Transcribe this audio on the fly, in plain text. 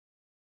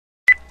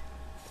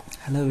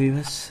Hello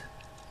viewers,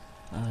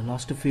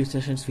 last few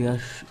sessions we are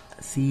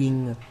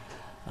seeing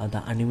the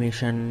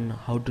animation,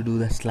 how to do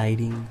the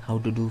sliding, how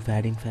to do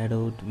fade in fade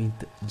out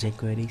with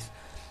jQueries.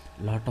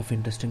 Lot of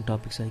interesting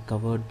topics I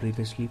covered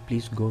previously.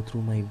 Please go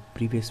through my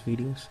previous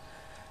videos.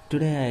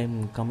 Today I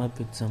am come up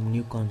with some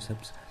new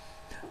concepts,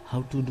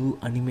 how to do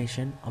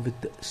animation with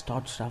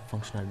start stop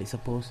functionality.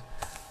 Suppose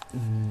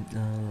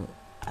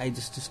I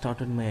just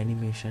started my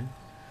animation.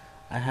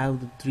 I have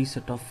the three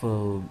set of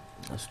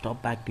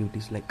stop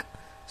activities like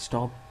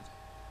stop,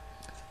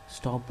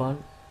 stop all,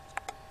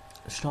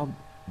 stop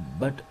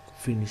but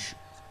finish.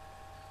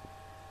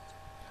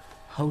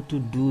 How to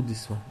do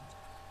this one?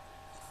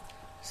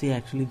 See,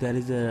 actually there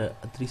is a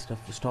three stuff.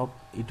 Stop,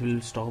 it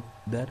will stop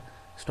there.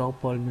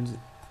 Stop all means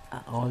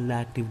all the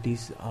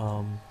activities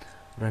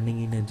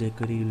running in a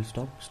jQuery will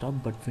stop. Stop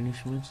but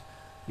finish means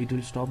it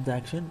will stop the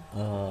action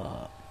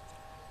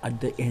at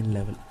the end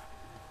level.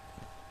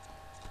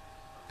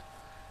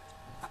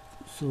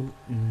 So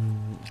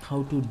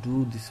how to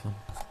do this one?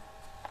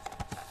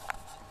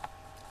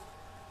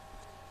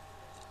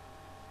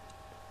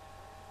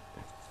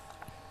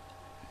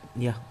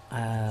 Yeah,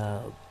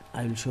 I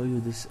will show you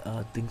this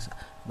things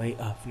by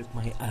flip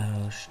my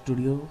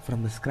studio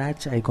from the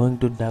scratch. I going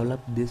to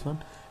develop this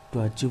one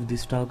to achieve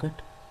this target.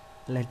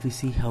 Let me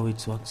see how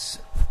it works.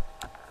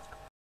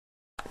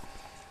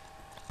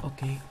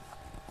 Okay,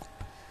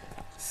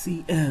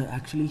 see,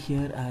 actually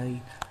here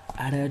I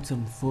added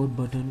some 4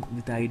 button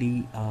with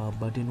ID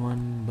button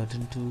 1,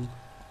 button 2,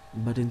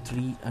 button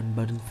 3 and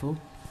button 4,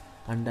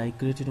 and I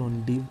created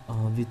one div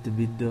with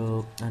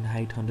width and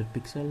height 100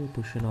 pixel,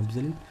 push and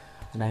obsolete,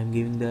 and I am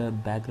giving the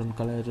background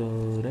color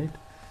red.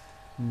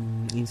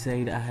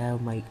 Inside I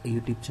have my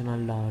YouTube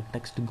channel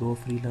text go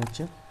free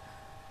launcher.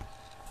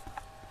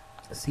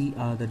 See,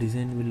 the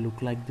design will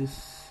look like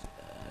this.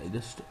 I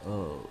just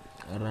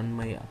run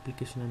my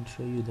application and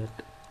show you that.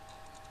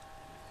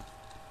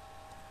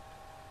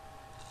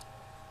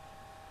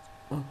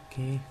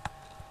 Okay,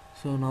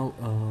 so now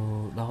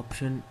the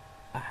option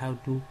I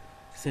have to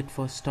set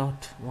for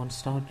start. Once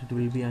start, it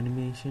will be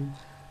animation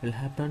will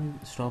happen.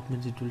 Stop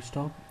means it will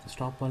stop.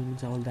 Stop all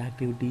means all the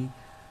activity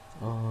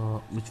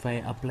which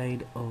I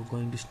applied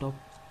going to stop,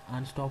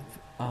 and stop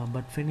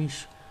but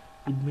finish,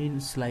 it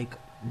means like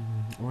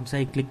once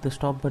I click the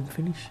stop but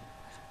finish,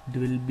 it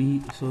will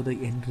be so the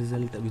end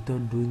result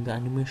without doing the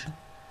animation.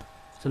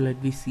 So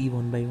let me see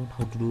one by one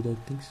how to do the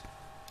things.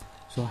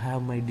 So I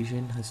have my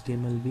design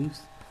HTML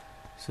views.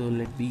 So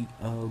let me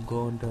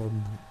go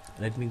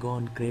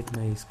and create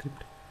my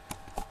script.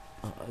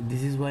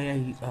 This is why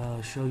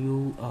I show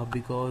you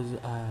because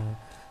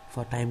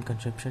for time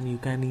consumption you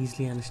can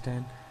easily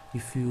understand.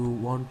 If you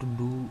want to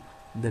do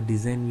the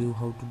design view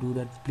how to do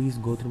that, please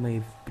go through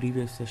my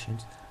previous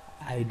sessions.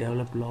 I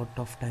developed lot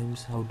of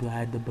times how to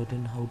add the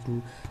button, how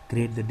to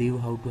create the div,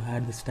 how to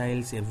add the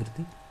styles,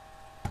 everything.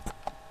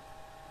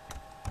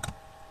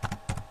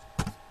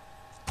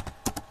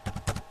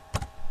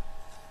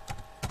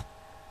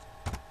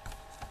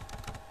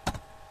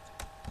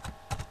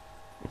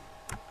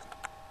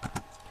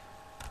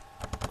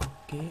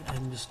 Okay,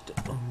 I'm just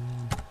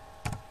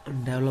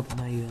develop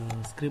my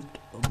script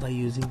by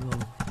using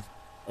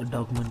a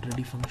document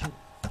ready function.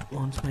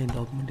 Once my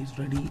document is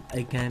ready,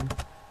 I can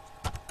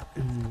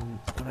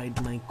write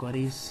my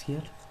queries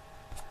here.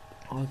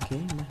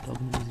 Okay, my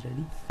document is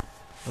ready.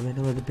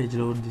 Whenever the page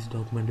load, this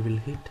document will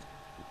hit.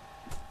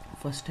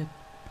 First step,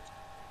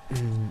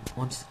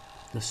 once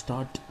the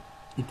start,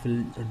 it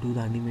will do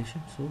the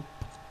animation. So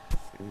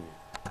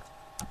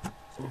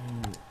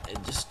I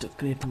just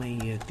create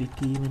my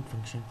click event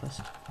function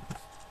first.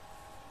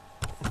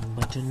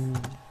 Button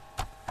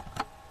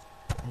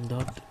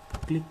dot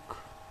click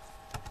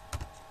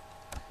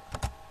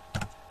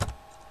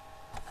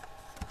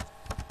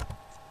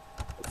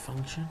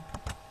function.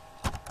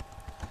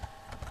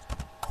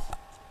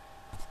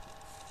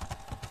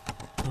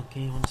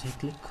 Okay, once I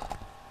click,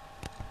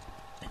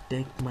 I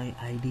take my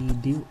ID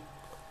div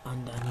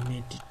and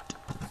animate it.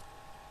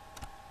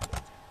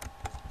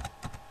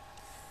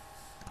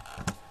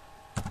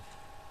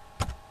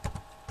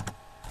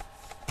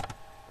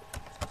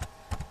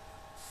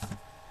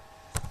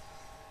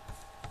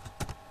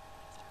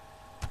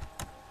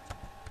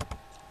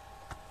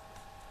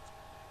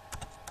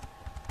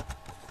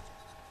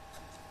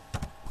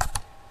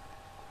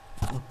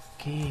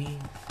 Okay,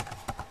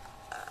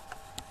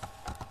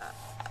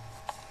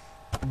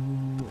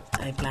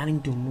 I'm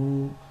planning to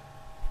move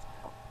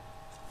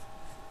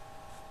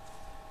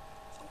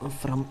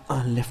from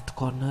left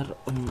corner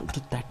to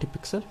 30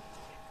 pixel.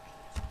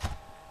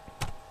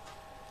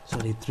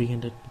 Sorry,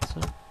 300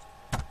 pixel.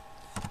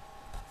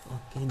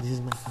 Okay, this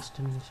is my first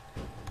animation.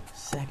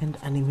 Second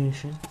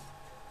animation,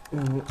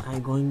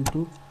 I'm going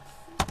to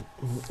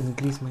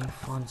increase my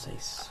font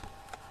size.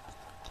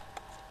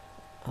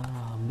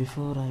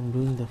 Before I'm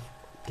doing the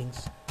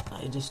things,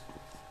 I just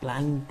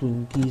plan to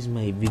increase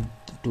my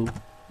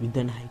width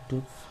and height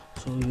too,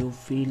 so you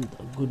feel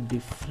a good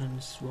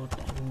difference what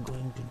I'm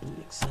going to do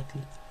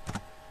exactly.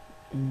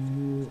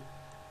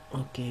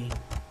 Okay,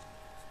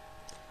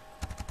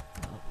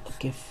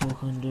 Okay,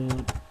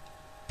 400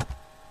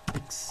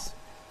 pix.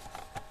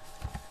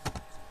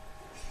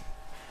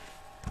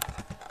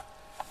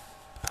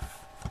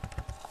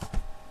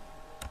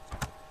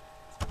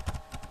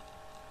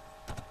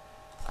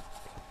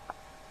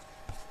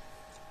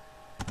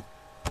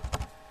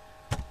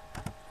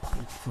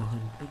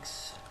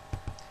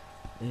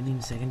 Then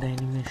in second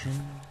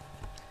animation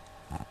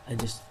I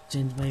just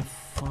change my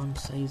font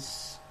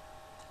size.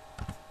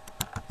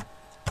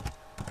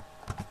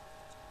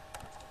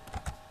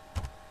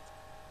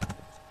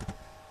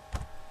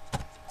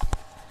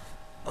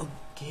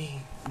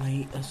 Okay,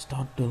 my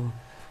start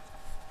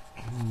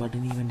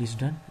button event is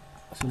done.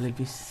 So let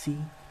me see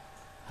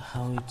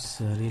how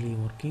it's really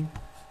working.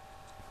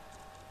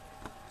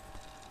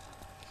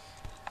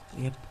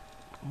 Yep,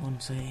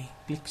 once I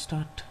click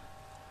start,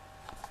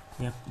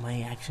 yep,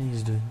 my action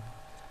is doing.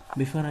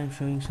 Before I'm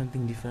showing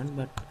something different,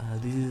 but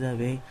this is the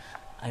way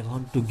I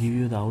want to give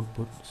you the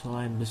output, so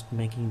I'm just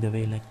making the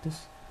way like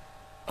this.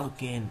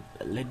 Okay, and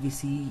let me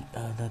see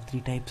the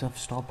 3 types of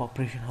stop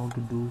operation, how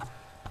to do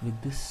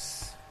with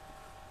this.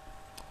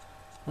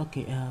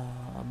 Okay,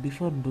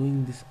 before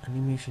doing this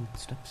animation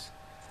steps,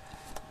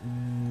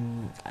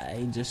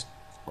 I just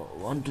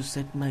want to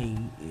set my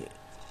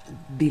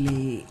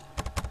delay,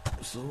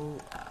 so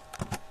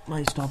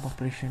my stop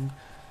operation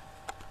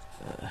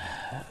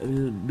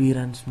will be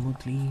run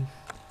smoothly.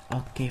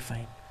 Okay,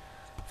 fine.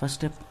 First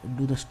step,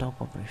 do the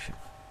stop operation.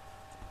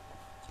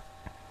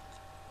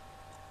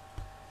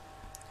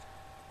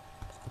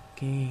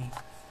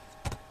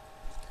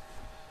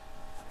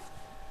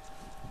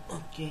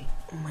 Okay,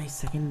 my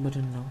second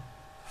button now,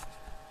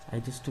 I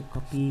just to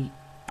copy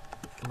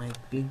my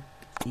click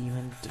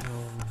event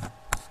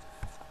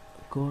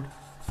code.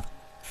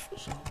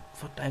 So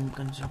for time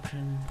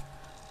consumption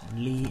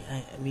only,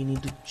 we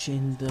need to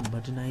change the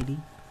button ID,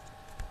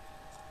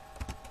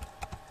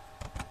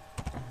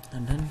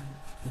 and then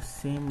the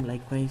same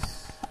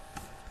likewise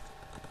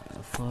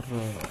for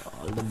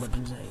all the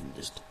buttons.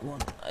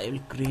 I will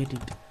create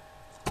it,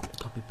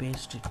 copy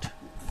paste it,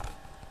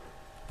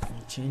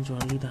 and change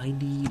only the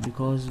ID,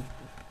 because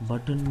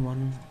button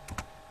 1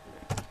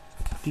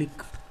 click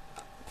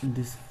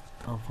this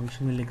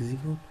function will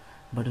execute,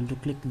 button 2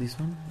 click this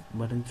one,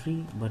 button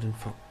 3, button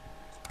 4.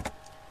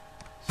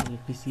 So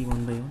let me see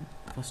one by one.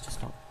 First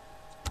stop.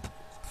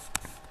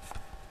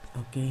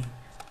 Okay,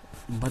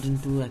 button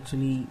 2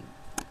 actually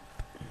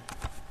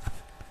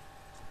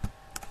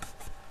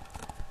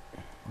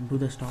do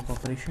the stop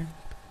operation.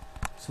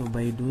 So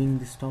by doing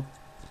this stop,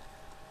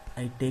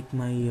 I take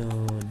my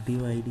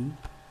div ID,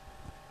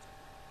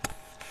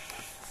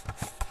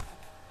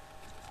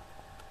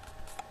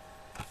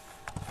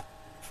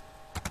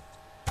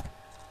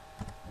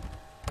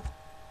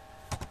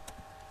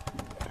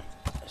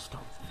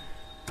 stop.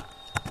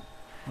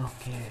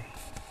 Okay,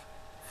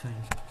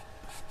 fine.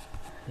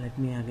 Let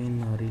me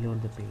again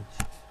reload the page.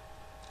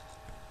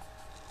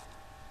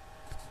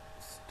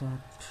 Start,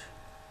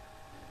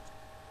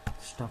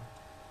 stop,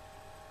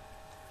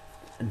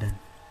 done.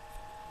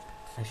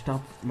 I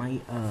stop my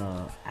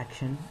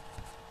action.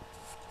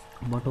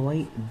 But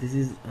why this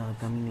is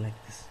coming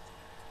like this?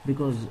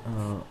 Because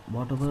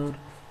whatever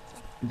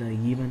the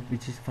event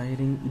which is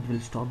firing, it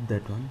will stop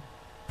that one.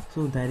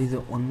 So there is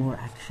one more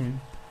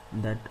action,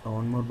 that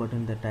one more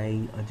button that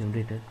I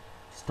generated,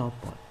 stop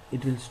all.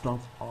 It will stop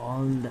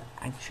all the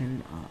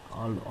action,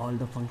 all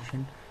the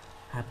function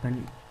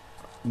happen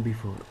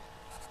before.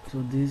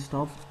 So this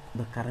stop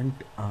the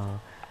current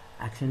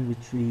action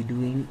which we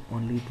doing,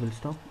 only it will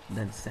stop.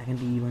 That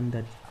second event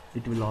that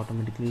it will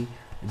automatically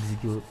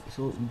execute.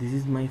 So this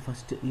is my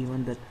first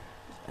event that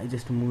I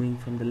just moving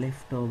from the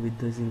left, with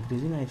this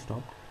increasing I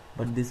stopped,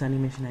 but this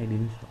animation I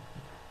didn't stop.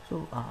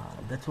 So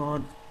that's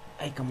what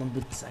I come up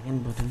with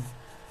second button.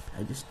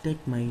 I just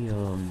take my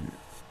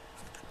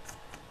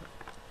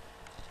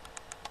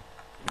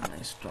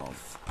my stop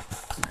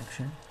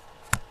action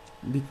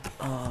with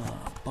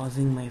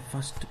pausing my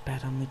first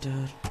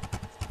parameter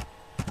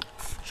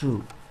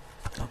true.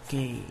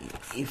 Okay,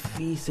 if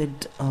we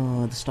set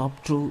the stop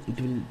true, it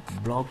will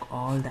block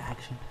all the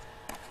action.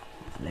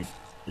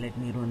 Let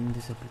me run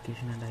this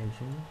application and I will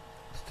show you.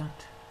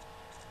 Start,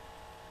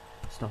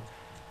 stop.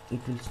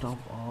 It will stop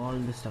all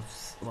the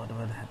stuffs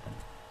whatever happen.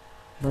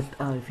 But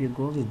if you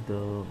go with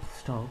the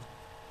stop,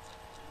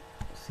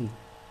 see,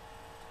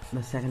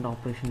 the second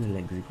operation will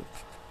execute.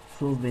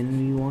 So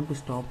when you want to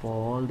stop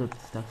all the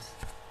stuffs,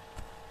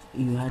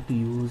 you have to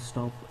use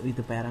stop with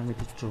the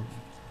parameter true.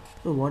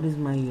 So what is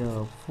my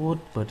fourth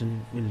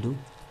button will do?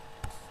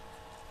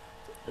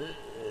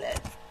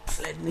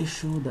 Let me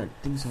show that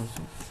things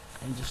also.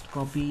 I just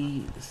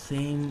copy the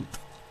same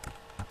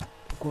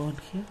code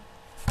here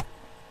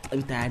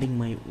with adding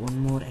my one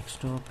more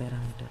extra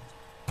parameter.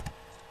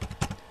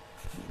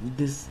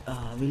 This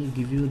will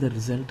give you the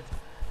result.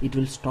 It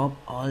will stop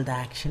all the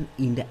action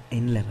in the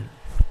n level.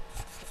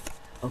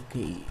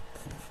 Okay,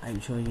 I will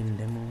show you in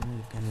demo.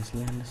 You can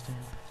easily understand.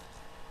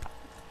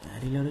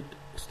 Reload it.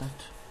 Start.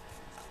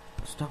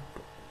 Stop.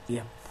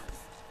 Yep,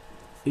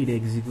 it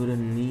executed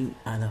me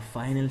at the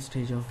final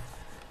stage of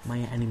my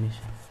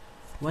animation.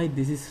 Why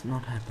this is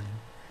not happening?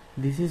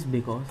 This is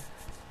because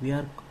we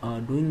are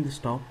doing the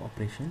stop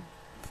operation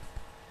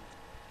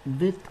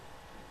with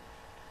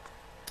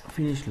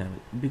finish level,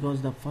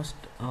 because the first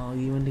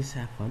event is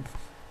happened,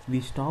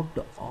 we stopped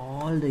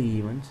all the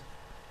events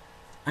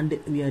and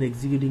we are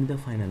executing the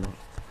final one.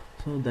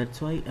 So that's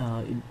why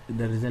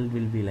the result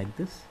will be like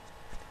this.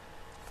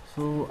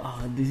 So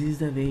this is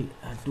the way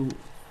to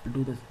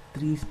do the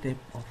 3-step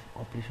of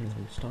operation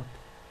level start.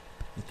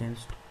 You can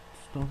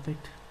stop it,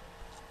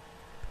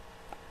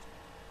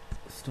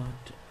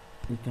 start,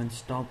 you can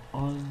stop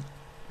all,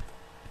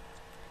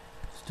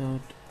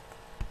 start,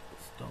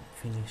 stop,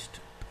 finished.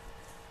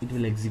 It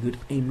will execute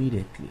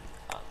immediately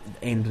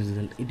the end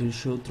result. It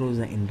will throws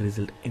the end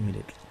result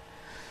immediately.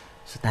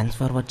 So thanks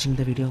for watching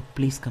the video.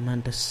 Please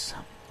comment us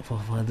for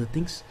further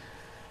things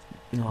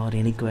or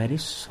any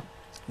queries.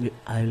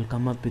 I will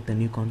come up with a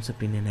new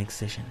concept in the next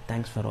session.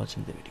 Thanks for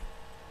watching the video.